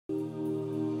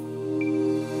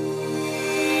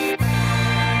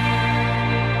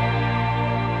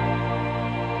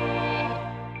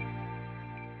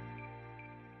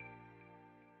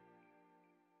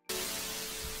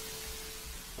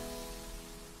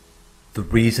The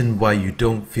reason why you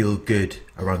don't feel good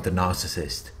around the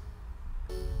narcissist.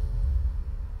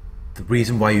 The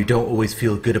reason why you don't always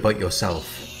feel good about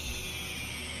yourself.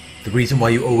 The reason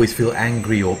why you always feel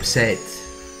angry or upset.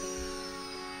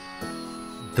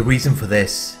 The reason for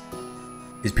this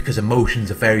is because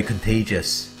emotions are very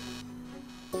contagious.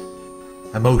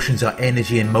 Emotions are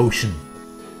energy in motion.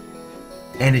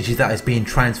 Energy that is being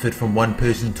transferred from one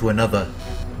person to another.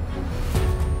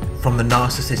 From the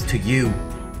narcissist to you.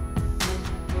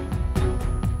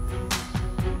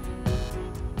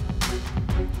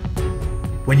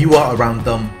 When you are around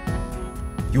them,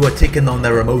 you are taking on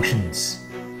their emotions.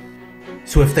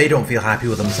 So if they don't feel happy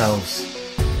with themselves,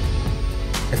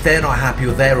 if they're not happy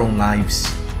with their own lives,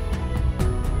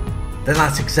 then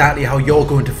that's exactly how you're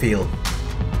going to feel.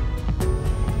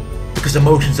 Because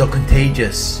emotions are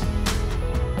contagious.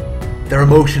 Their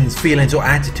emotions, feelings or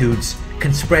attitudes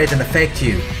can spread and affect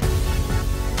you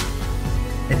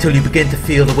until you begin to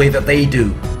feel the way that they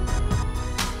do.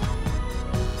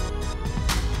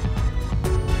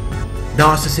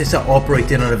 Narcissists are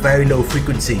operating on a very low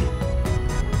frequency,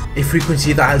 a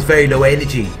frequency that has very low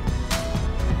energy,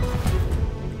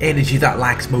 energy that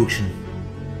lacks motion,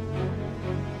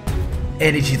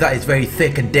 energy that is very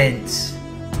thick and dense,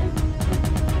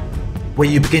 where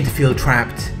you begin to feel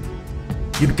trapped,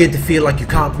 you begin to feel like you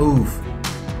can't move,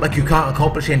 like you can't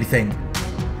accomplish anything,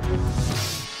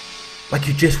 like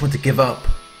you just want to give up.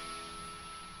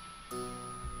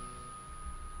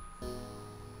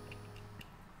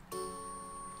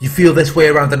 You feel this way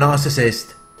around the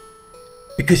narcissist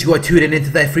because you are tuning into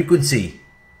their frequency.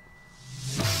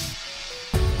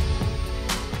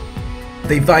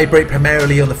 They vibrate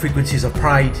primarily on the frequencies of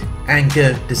pride,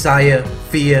 anger, desire,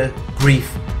 fear,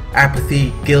 grief,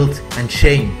 apathy, guilt and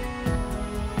shame.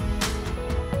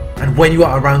 And when you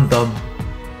are around them,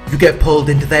 you get pulled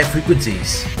into their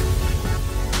frequencies.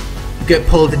 You get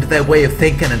pulled into their way of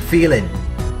thinking and feeling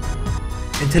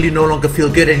until you no longer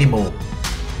feel good anymore.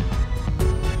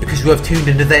 Because you have tuned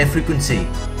into their frequency.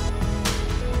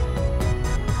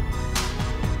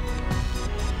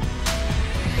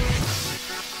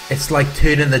 It's like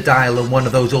turning the dial on one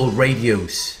of those old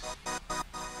radios.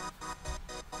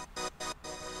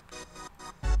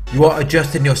 You are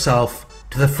adjusting yourself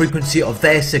to the frequency of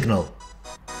their signal.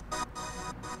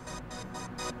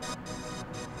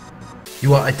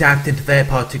 You are adapting to their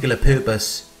particular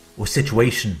purpose or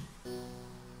situation,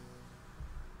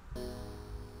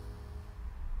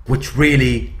 which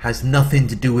really has nothing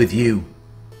to do with you.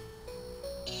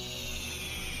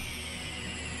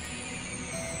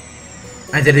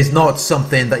 And it is not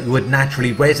something that you would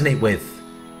naturally resonate with.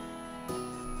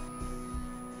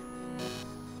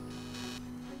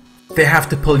 They have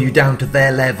to pull you down to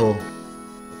their level,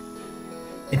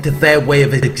 into their way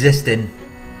of existing,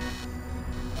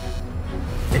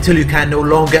 until you can no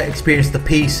longer experience the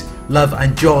peace, love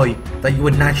and joy that you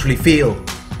would naturally feel.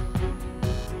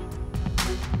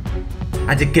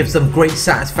 And it gives them great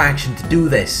satisfaction to do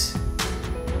this.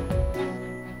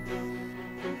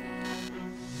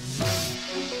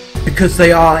 Because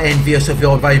they are envious of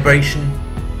your vibration.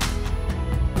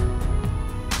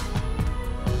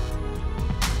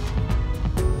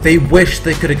 They wish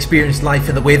they could experience life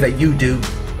in the way that you do.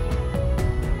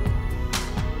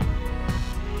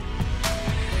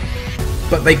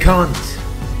 But they can't.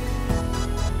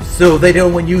 So they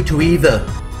don't want you to either.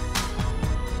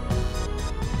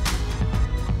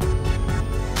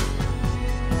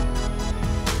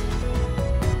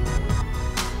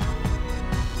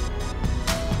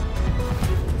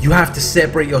 You have to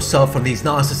separate yourself from these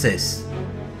narcissists.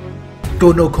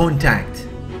 Go no contact.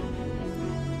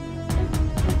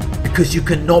 Because you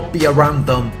cannot be around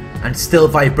them and still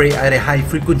vibrate at a high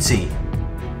frequency.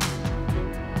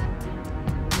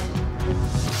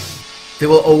 They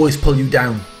will always pull you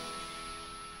down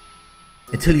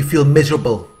until you feel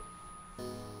miserable,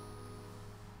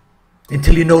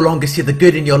 until you no longer see the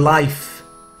good in your life.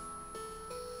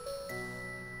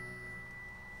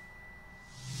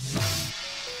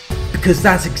 Because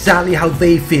that's exactly how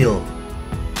they feel.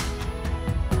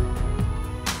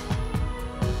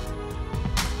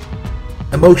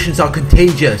 Emotions are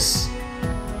contagious,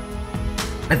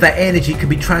 and that energy can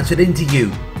be transferred into you,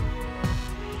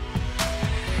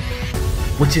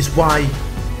 which is why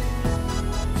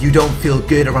you don't feel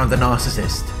good around the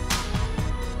narcissist.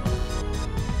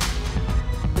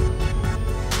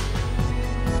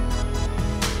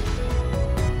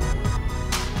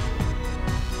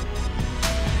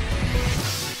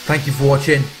 Thank you for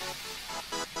watching.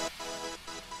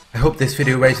 I hope this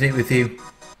video resonated with you.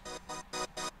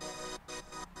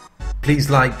 Please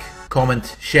like,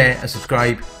 comment, share and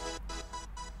subscribe.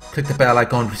 Click the bell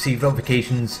icon to receive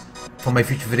notifications for my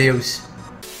future videos.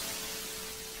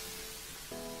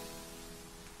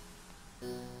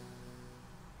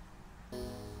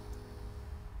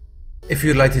 If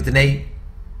you'd like to donate,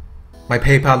 my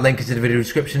PayPal link is in the video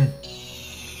description.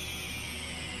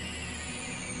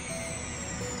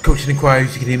 Coaching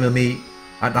inquiries, you can email me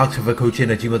at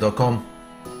narcsurvivorcoaching@gmail.com.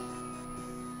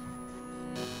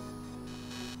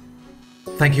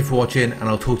 Thank you for watching, and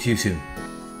I'll talk to you soon.